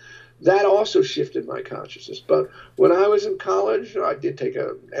things. And that also shifted my consciousness. But when I was in college, I did take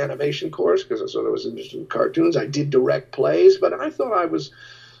an animation course because I sort of was interested in cartoons. I did direct plays, but I thought I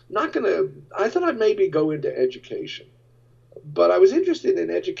thought I'd maybe go into education. But I was interested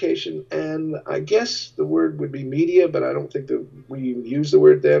in education, and I guess the word would be media, but I don't think that we would use the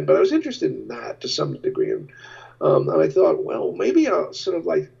word then. But I was interested in that to some degree. And I thought, well, maybe I'll sort of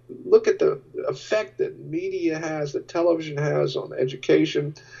like look at the effect that media has, that television has on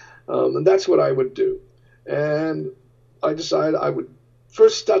education. And that's what I would do. And I decided I would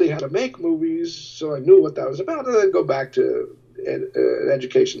first study how to make movies so I knew what that was about, and then go back to an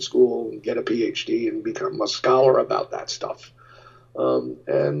education school and get a PhD and become a scholar about that stuff.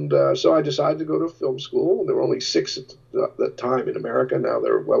 So I decided to go to film school. There were only 6 at the time in America. Now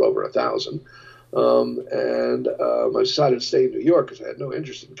there are well over 1,000. I decided to stay in New York because I had no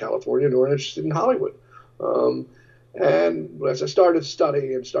interest in California nor interested in Hollywood. And as I started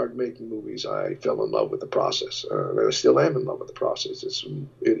studying and started making movies, I fell in love with the process. And I still am in love with the process.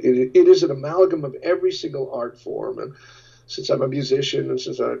 It is an amalgam of every single art form. And since I'm a musician and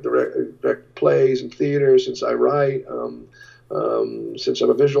since I direct plays and theater, since I write, since I'm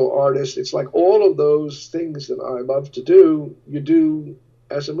a visual artist, it's like all of those things that I love to do, you do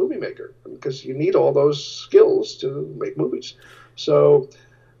as a movie maker because you need all those skills to make movies. So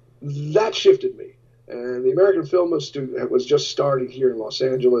that shifted me. And the American Film Institute was just starting here in Los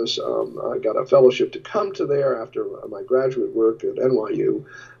Angeles. I got a fellowship to come to there after my graduate work at NYU.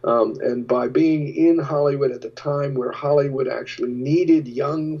 And by being in Hollywood at the time where Hollywood actually needed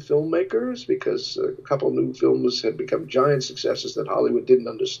young filmmakers because a couple of new films had become giant successes that Hollywood didn't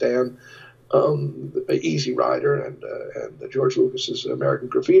understand, Easy Rider and George Lucas's American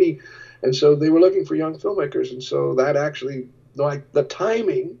Graffiti. And so they were looking for young filmmakers. And so that actually, like the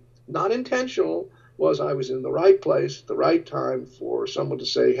timing, not intentional, was I was in the right place at the right time for someone to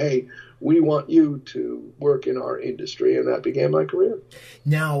say, hey, we want you to work in our industry. And that began my career.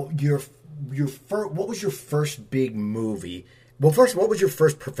 Now, what was your first big movie? Well, first, what was your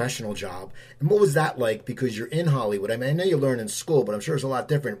first professional job? And what was that like? Because you're in Hollywood. I mean, I know you learn in school, but I'm sure it's a lot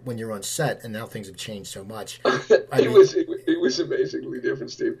different when you're on set, and now things have changed so much. It was amazingly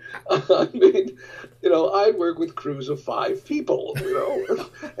different, Steve. I mean, I'd work with crews of 5 people,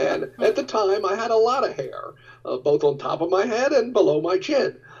 and at the time I had a lot of hair, both on top of my head and below my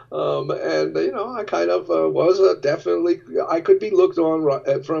chin. I kind of was definitely, I could be looked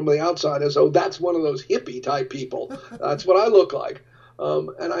on from the outside as, that's one of those hippie type people. That's what I look like.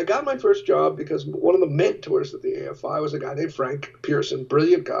 And I got my first job because one of the mentors at the AFI was a guy named Frank Pearson,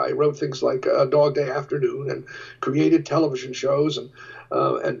 brilliant guy, wrote things like Dog Day Afternoon and created television shows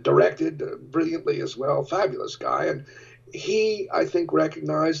and directed brilliantly as well. Fabulous guy. And he, I think,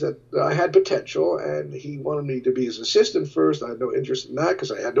 recognized that I had potential, and he wanted me to be his assistant first. I had no interest in that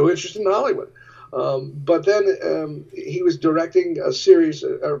because I had no interest in Hollywood. But then he was directing a series,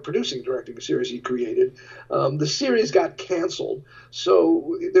 or directing a series he created. The series got canceled,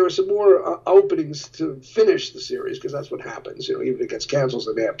 so there were some more openings to finish the series because that's what happens. Even if it gets canceled,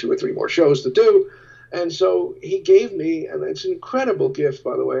 they may have 2 or 3 more shows to do. And so he gave me, and it's an incredible gift,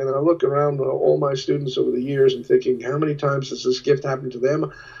 by the way, and I look around all my students over the years and thinking, how many times has this gift happened to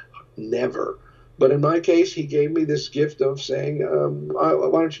them? Never. But in my case, he gave me this gift of saying, why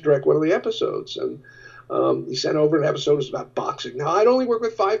don't you direct one of the episodes? And he sent over an episode that was about boxing. Now, I'd only worked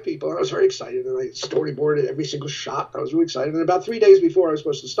with 5 people, and I was very excited, and I storyboarded every single shot. I was really excited. And about 3 days before I was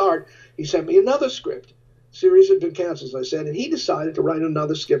supposed to start, he sent me another script. Series had been canceled, as I said, and he decided to write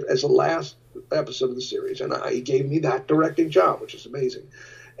another script as the last episode of the series, and he gave me that directing job, which is amazing.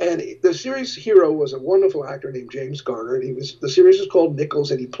 And the series hero was a wonderful actor named James Garner, and the series was called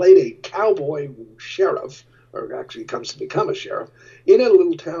Nichols, and he played a cowboy sheriff, or actually comes to become a sheriff, in a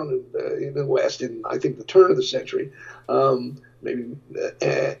little town in the West, in I think the turn of the century, maybe,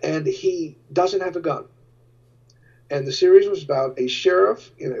 and he doesn't have a gun. And the series was about a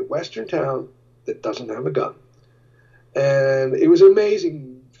sheriff in a Western town that doesn't have a gun. And it was an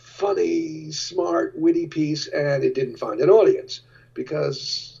amazing, funny, smart, witty piece, and it didn't find an audience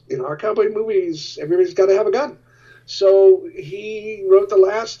because in our cowboy movies, everybody's got to have a gun. So he wrote the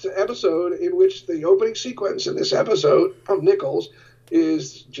last episode, in which the opening sequence in this episode of Nichols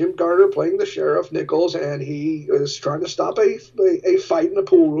is Jim Garner playing the sheriff, Nichols, and he is trying to stop a fight in a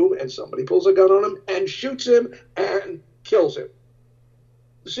pool room, and somebody pulls a gun on him and shoots him and kills him.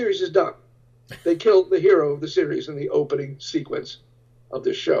 The series is done. They killed the hero of the series in the opening sequence of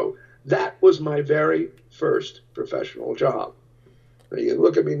this show. That was my very first professional job. Now, you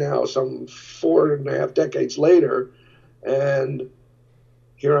look at me now, some 4.5 decades later, and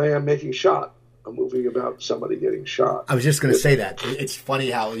here I am making Shot, a movie about somebody getting shot. I was just going to say that. It's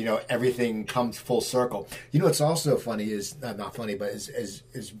funny how, everything comes full circle. What's also funny is, not funny, but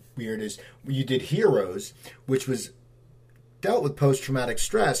is weird is you did Heroes, which was dealt with post-traumatic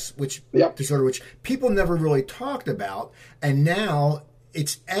stress, disorder, which people never really talked about, and now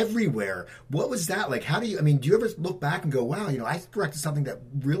it's everywhere. What was that like? Do you ever look back and go, wow, I directed something that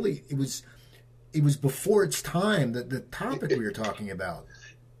really, it was before its time, the topic we were talking about.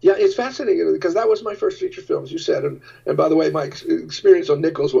 Yeah, it's fascinating because that was my first feature film, as you said. And by the way, my experience on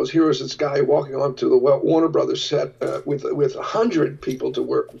Nichols was here was this guy walking onto the Warner Brothers set with 100 people to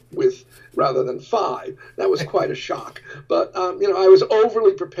work with rather than 5. That was quite a shock. But, I was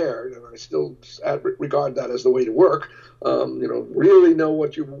overly prepared, and I still regard that as the way to work. Really know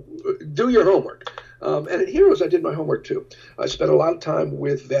what do your homework. And at Heroes, I did my homework too. I spent a lot of time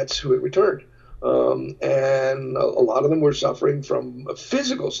with vets who had returned. And a lot of them were suffering from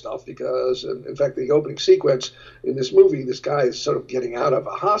physical stuff because, in fact, the opening sequence in this movie, this guy is sort of getting out of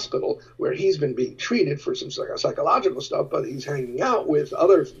a hospital where he's been being treated for some psychological stuff, but he's hanging out with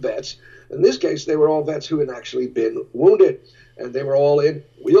other vets. In this case, they were all vets who had actually been wounded, and they were all in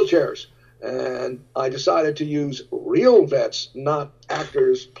wheelchairs. And I decided to use real vets, not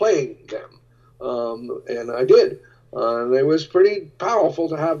actors playing them. And I did. And it was pretty powerful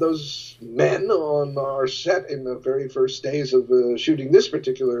to have those men on our set in the very first days of shooting this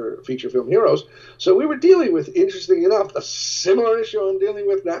particular feature film, Heroes. So we were dealing with, interesting enough, a similar issue I'm dealing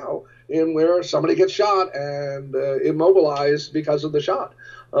with now, in where somebody gets shot and immobilized because of the shot.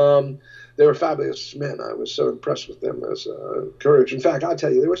 They were fabulous men. I was so impressed with them as courage. In fact, I'll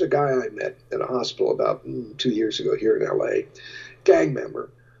tell you, there was a guy I met at a hospital about 2 years ago here in L.A., gang member.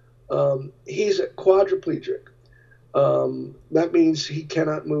 He's a quadriplegic. That means he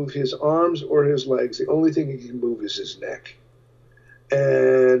cannot move his arms or his legs. The only thing he can move is his neck.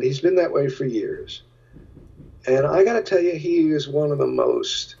 And he's been that way for years. And I got to tell you, he is one of the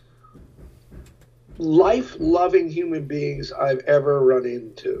most life-loving human beings I've ever run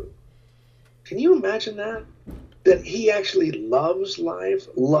into. Can you imagine that? That he actually loves life,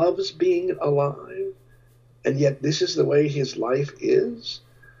 loves being alive, and yet this is the way his life is?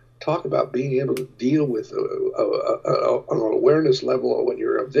 Talk about being able to deal with an awareness level when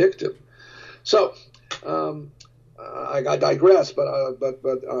you're a victim. So I digress, but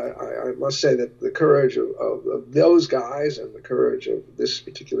I must say that the courage of those guys and the courage of this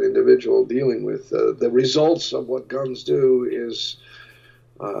particular individual dealing with the results of what guns do is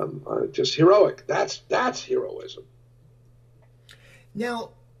just heroic. That's heroism. Now,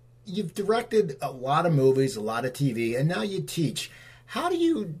 you've directed a lot of movies, a lot of TV, and now you teach. How do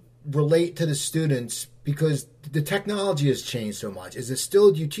you relate to the students, because the technology has changed so much? Is it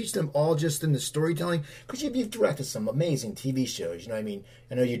still, do you teach them all just in the storytelling? Because you've directed some amazing TV shows, I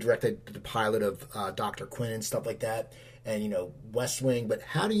know you directed the pilot of Dr. Quinn and stuff like that, and West Wing, but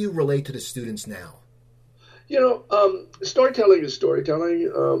how do you relate to the students now? Storytelling is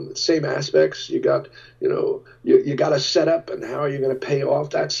storytelling. Same aspects. You got a setup, and how are you going to pay off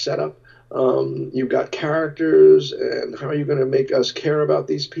that setup? You've got characters, and how are you going to make us care about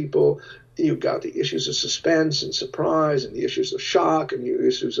these people? You've got the issues of suspense and surprise, and the issues of shock, and the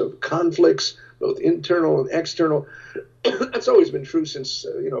issues of conflicts, both internal and external. That's always been true since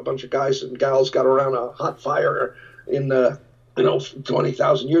a bunch of guys and gals got around a hot fire in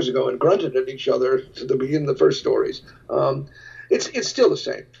 20,000 years ago and grunted at each other to begin the first stories. It's still the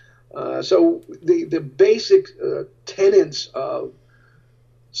same. So the basic tenets of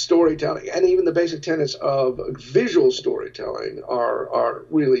storytelling, and even the basic tenets of visual storytelling, are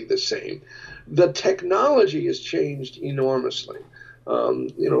really the same. The technology has changed enormously.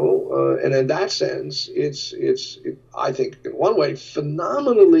 And in that sense, I think in one way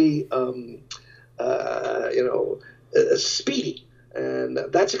phenomenally speedy, and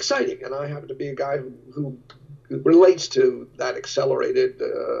that's exciting. And I happen to be a guy who relates to that accelerated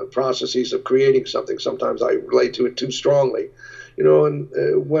processes of creating something. Sometimes I relate to it too strongly,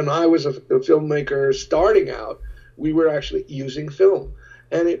 And when I was a filmmaker starting out, we were actually using film,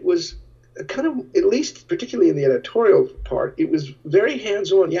 and it was kind of, at least particularly in the editorial part, it was very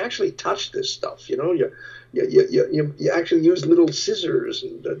hands-on. You actually touched this stuff, You actually used little scissors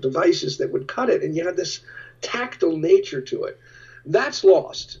and devices that would cut it, and you had this tactile nature to it. That's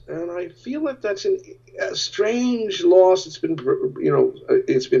lost, and I feel that that's a strange loss. It's been,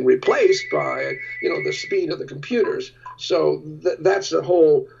 it's been replaced by, the speed of the computers. So that's a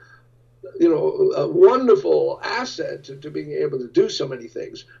whole, a wonderful asset to being able to do so many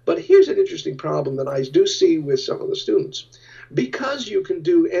things. But here's an interesting problem that I do see with some of the students. Because you can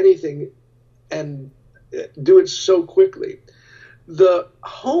do anything and do it so quickly, the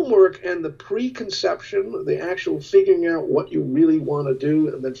homework and the preconception, the actual figuring out what you really want to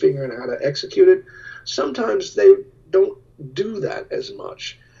do and then figuring out how to execute it, sometimes they don't do that as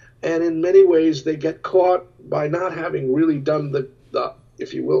much. And in many ways, they get caught by not having really done the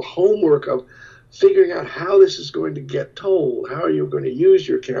if you will, homework of figuring out how this is going to get told, how are you going to use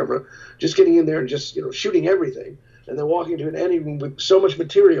your camera, just getting in there and just, shooting everything, and then walking to an ending with so much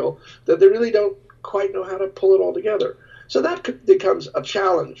material that they really don't quite know how to pull it all together. So that becomes a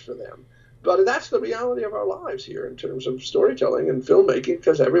challenge for them. But that's the reality of our lives here in terms of storytelling and filmmaking,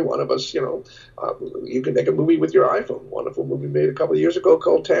 because every one of us, you can make a movie with your iPhone. Wonderful movie made a couple of years ago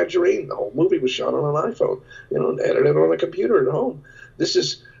called Tangerine. The whole movie was shot on an iPhone, and edited on a computer at home. This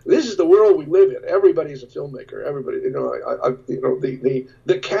is the world we live in. Everybody's a filmmaker. Everybody,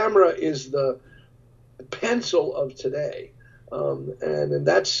 the camera is the pencil of today, and in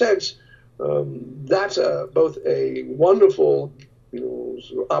that sense, that's both a wonderful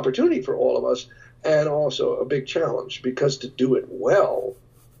opportunity for all of us, and also a big challenge, because to do it well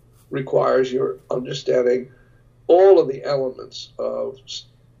requires your understanding all of the elements of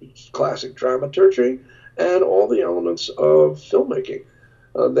classic dramaturgy and all the elements of filmmaking.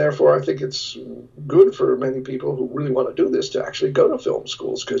 Therefore, I think it's good for many people who really want to do this to actually go to film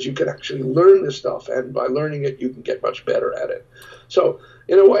schools, because you can actually learn this stuff, and by learning it, you can get much better at it. So,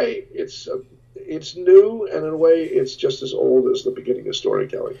 in a way, it's new, and in a way, it's just as old as the beginning of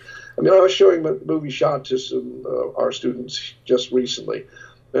storytelling. I mean, I was showing a movie shot to some our students just recently,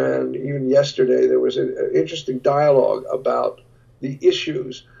 and even yesterday there was an interesting dialogue about the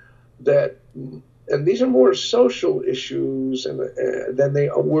issues that, and these are more social issues than they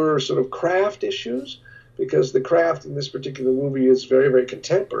were sort of craft issues, because the craft in this particular movie is very, very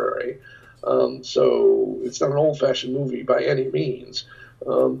contemporary. So it's not an old-fashioned movie by any means.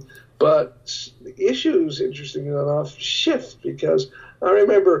 But the issues, interestingly enough, shift, because I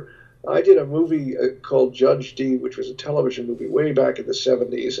remember I did a movie called Judge D, which was a television movie way back in the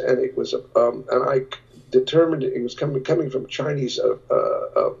 70s, and it was and I determined it was coming from Chinese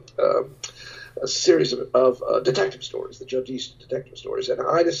a series of detective stories, the Judge East detective stories, and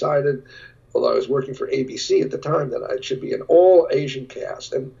I decided, although I was working for ABC at the time, that it should be an all-Asian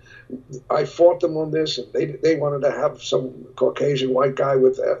cast. And I fought them on this, and they wanted to have some Caucasian white guy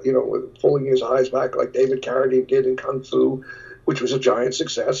with pulling his eyes back like David Carradine did in Kung Fu, which was a giant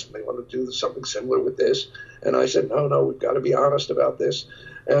success. And they wanted to do something similar with this. And I said, no, we've got to be honest about this.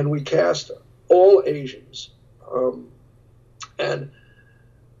 And we cast all Asians. And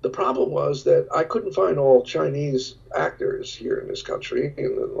the problem was that I couldn't find all Chinese actors here in this country,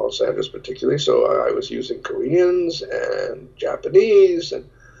 in Los Angeles particularly, so I was using Koreans and Japanese. And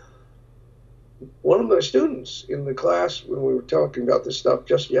one of my students in the class, when we were talking about this stuff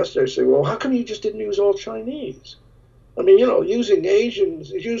just yesterday, said, well, how come you just didn't use all Chinese? I mean, using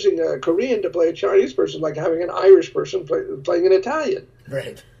a Korean to play a Chinese person is like having an Irish person playing an Italian.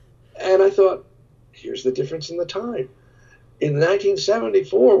 Right. And I thought, here's the difference in the time. In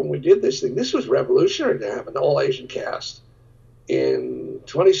 1974, when we did this thing, this was revolutionary to have an all-Asian cast. In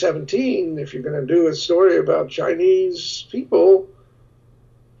 2017, if you're going to do a story about Chinese people,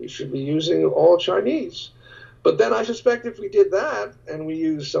 you should be using all Chinese. But then I suspect if we did that, and we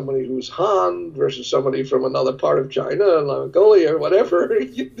used somebody who's Han versus somebody from another part of China, Mongolia, or whatever,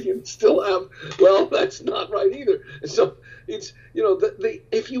 you'd still have, well, that's not right either. So it's,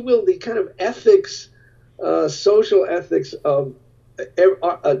 if you will, the kind of ethics, social ethics of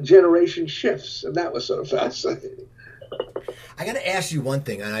a generation shifts, and that was sort of fascinating. I got to ask you one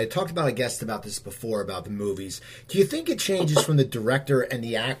thing, and I talked about a guest about this before, about the movies. Do you think it changes from the director and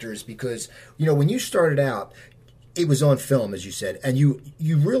the actors? Because, when you started out, it was on film, as you said, and you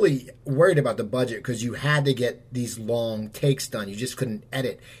really worried about the budget because you had to get these long takes done. You just couldn't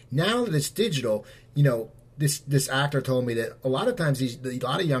edit. Now that it's digital, this actor told me that a lot of times a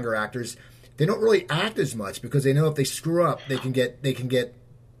lot of younger actors, they don't really act as much because they know if they screw up, they can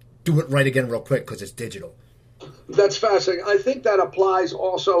do it right again real quick because it's digital. That's fascinating. I think that applies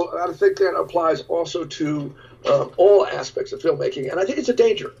also. To all aspects of filmmaking, and I think it's a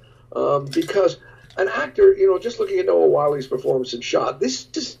danger because an actor, just looking at Noah Wiley's performance in Shot, this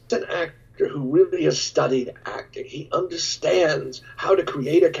is an actor who really has studied acting. He understands how to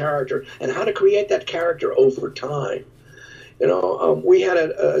create a character and how to create that character over time. We had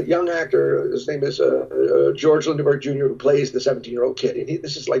a young actor. His name is George Lindenberg Jr., who plays the 17-year-old kid. And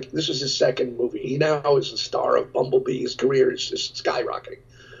this was his second movie. He now is the star of Bumblebee. His career is just skyrocketing,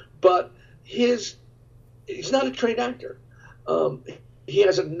 but he's not a trained actor. He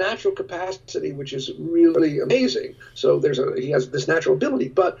has a natural capacity, which is really amazing. So he has this natural ability,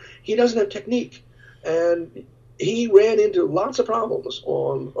 but he doesn't have technique, and he ran into lots of problems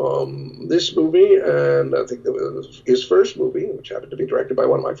on this movie, and I think that was his first movie, which happened to be directed by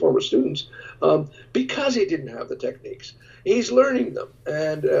one of my former students, because he didn't have the techniques. He's learning them,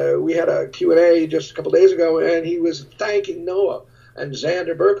 and we had a Q&A just a couple days ago, and he was thanking Noah and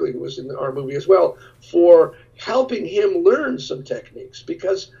Xander Berkeley, who was in our movie as well, for helping him learn some techniques,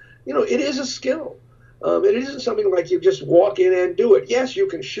 because, it is a skill. It isn't something like you just walk in and do it. Yes, you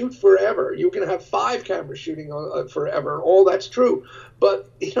can shoot forever. You can have 5 cameras shooting on forever. All that's true.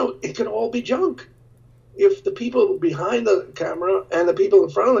 But, it can all be junk if the people behind the camera and the people in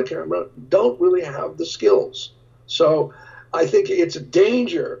front of the camera don't really have the skills. So I think it's a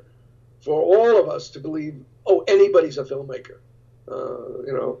danger for all of us to believe, anybody's a filmmaker.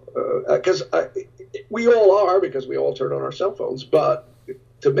 Because we all are, because we all turn on our cell phones, but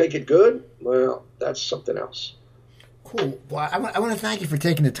to make it good, well, that's something else. Cool. Well, I want to thank you for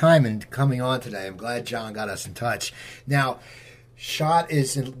taking the time and coming on today. I'm glad John got us in touch. Now, Shot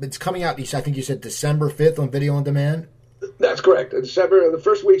it's coming out, I think you said December 5th on video on demand? That's correct. December, the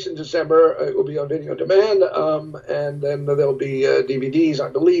first weeks in December, it will be on video on demand, and then there'll be DVDs, I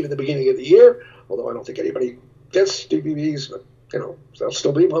believe, in the beginning of the year, although I don't think anybody gets DVDs, but, there'll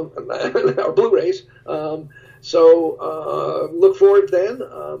still be one, or Blu-rays. So look forward then,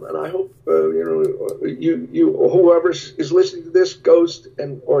 and I hope whoever is listening to this goes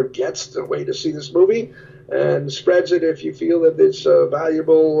or gets the way to see this movie and spreads it if you feel that it's a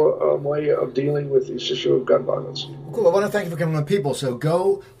valuable way of dealing with this issue of gun violence. Cool. I want to thank you for coming on, people. So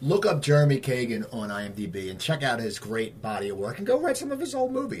go look up Jeremy Kagan on IMDb and check out his great body of work, and go read some of his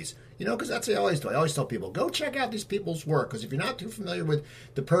old movies. Because that's what I always do. I always tell people, go check out these people's work, because if you're not too familiar with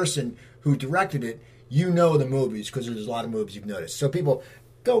the person who directed it, the movies, because there's a lot of movies you've noticed. So people,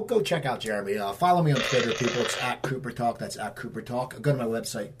 go check out Jeremy. Follow me on Twitter, people. It's @CooperTalk. That's @CooperTalk. Go to my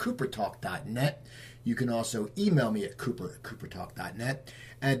website, coopertalk.net. You can also email me at coopertalk.net.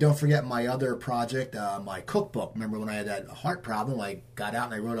 And don't forget my other project, my cookbook. Remember when I had that heart problem, I got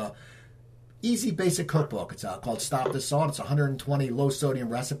out and I wrote a easy basic cookbook. It's called Stop the Salt. It's 120 low-sodium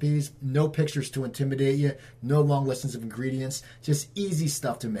recipes. No pictures to intimidate you. No long lists of ingredients. Just easy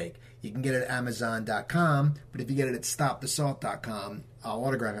stuff to make. You can get it at Amazon.com, but if you get it at StopTheSalt.com, I'll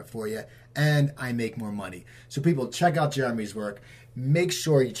autograph it for you, and I make more money. So people, check out Jeremy's work. Make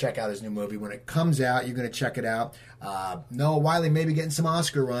sure you check out his new movie. When it comes out, you're going to check it out. Noah Wiley may be getting some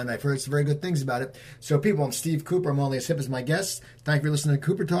Oscar run. I've heard some very good things about it. So people, I'm Steve Cooper. I'm only as hip as my guests. Thank you for listening to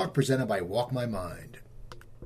Cooper Talk, presented by Walk My Mind.